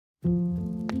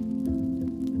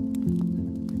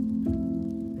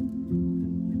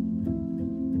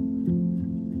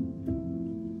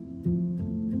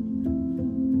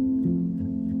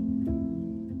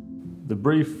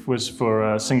brief was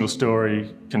for a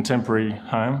single-storey contemporary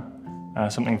home,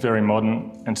 something very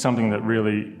modern and something that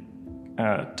really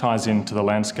ties into the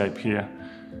landscape here.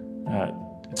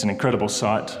 It's an incredible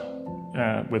site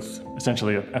with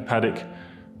essentially a paddock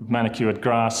of manicured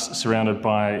grass surrounded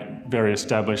by very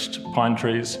established pine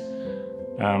trees,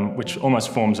 which almost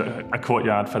forms a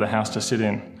courtyard for the house to sit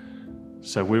in.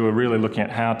 So we were really looking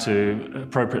at how to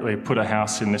appropriately put a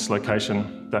house in this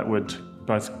location that would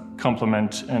both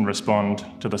complement and respond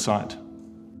to the site.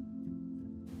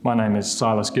 My name is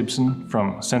Silas Gibson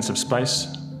from Sense of Space,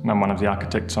 and I'm one of the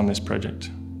architects on this project.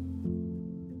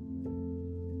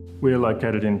 We're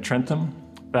located in Trentham,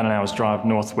 about an hour's drive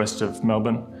northwest of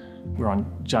Melbourne. We're on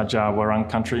Dja Dja Wurrung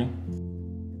country.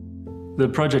 The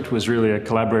project was really a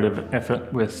collaborative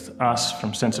effort with us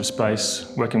from Sense of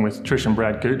Space, working with Trish and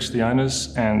Brad Gooch, the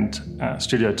owners, and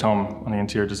Studio Tom on the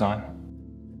interior design.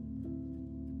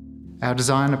 Our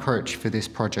design approach for this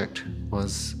project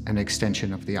was an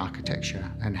extension of the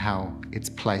architecture and how it's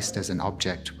placed as an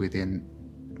object within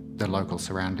the local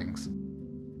surroundings.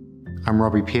 I'm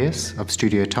Robbie Pearce of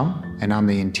Studio Tom, and I'm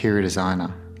the interior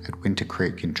designer at Winter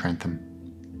Creek in Trentham.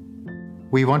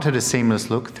 We wanted a seamless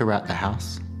look throughout the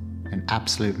house, and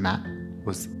absolute matte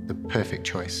was the perfect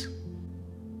choice.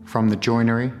 From the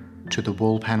joinery to the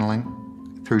wall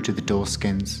panelling, through to the door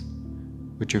skins,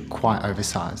 which are quite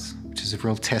oversized, which is a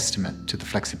real testament to the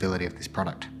flexibility of this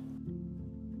product.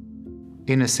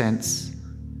 In a sense,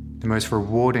 the most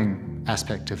rewarding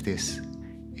aspect of this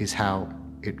is how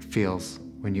it feels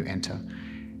when you enter,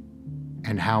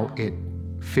 and how it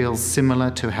feels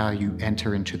similar to how you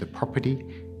enter into the property.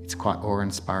 It's quite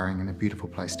awe-inspiring and a beautiful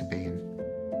place to be in.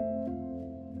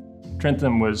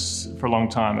 Trentham was, for a long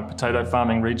time, a potato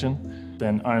farming region.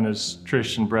 Then owners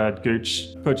Trish and Brad Gooch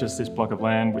purchased this block of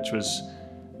land, which was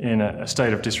in a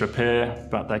state of disrepair,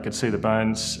 but they could see the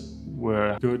bones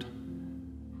were good.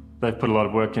 They've put a lot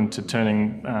of work into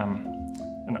turning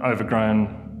an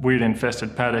overgrown,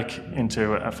 weed-infested paddock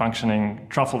into a functioning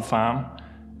truffle farm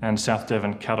and South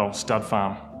Devon cattle stud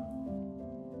farm.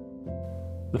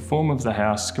 The form of the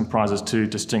house comprises two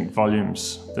distinct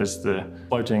volumes. There's the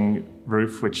floating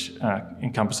roof, which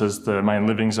encompasses the main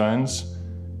living zones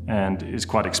and is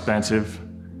quite expansive.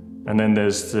 And then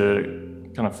there's the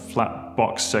kind of flat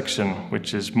box section,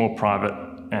 which is more private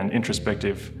and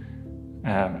introspective,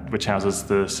 which houses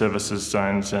the services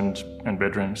zones and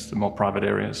bedrooms, the more private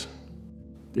areas.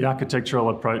 The architectural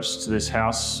approach to this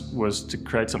house was to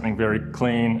create something very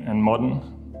clean and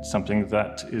modern, something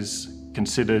that is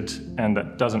considered and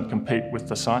that doesn't compete with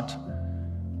the site.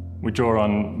 We draw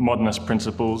on modernist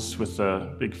principles with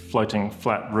a big floating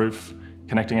flat roof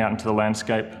connecting out into the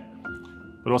landscape,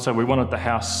 but also we wanted the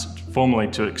house formally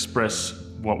to express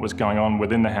what was going on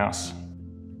within the house.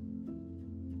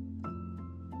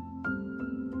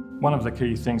 One of the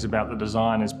key things about the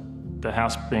design is the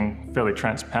house being fairly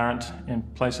transparent in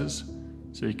places,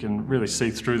 so you can really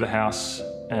see through the house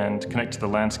and connect to the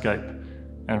landscape,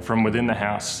 and from within the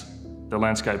house, the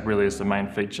landscape really is the main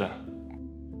feature.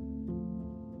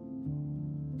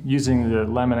 Using the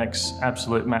Laminex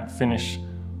absolute matte finish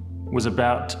was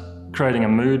about creating a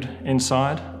mood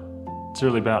inside. It's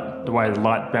really about the way the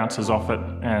light bounces off it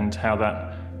and how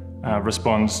that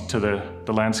responds to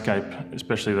the landscape,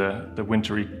 especially the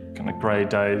wintry kind of grey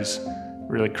days.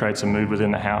 Really creates a mood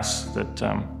within the house that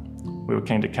we were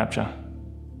keen to capture.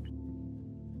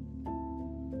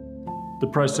 The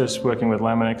process working with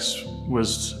Laminex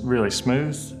was really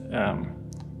smooth.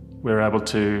 We were able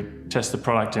to test the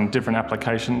product in different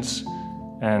applications,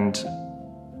 and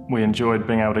we enjoyed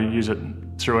being able to use it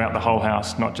throughout the whole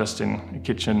house, not just in the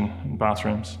kitchen and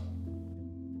bathrooms.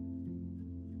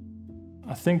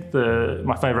 I think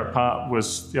my favourite part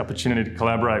was the opportunity to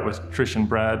collaborate with Trish and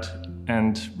Brad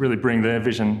and really bring their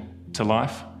vision to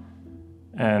life,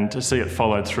 and to see it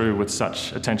followed through with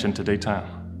such attention to detail.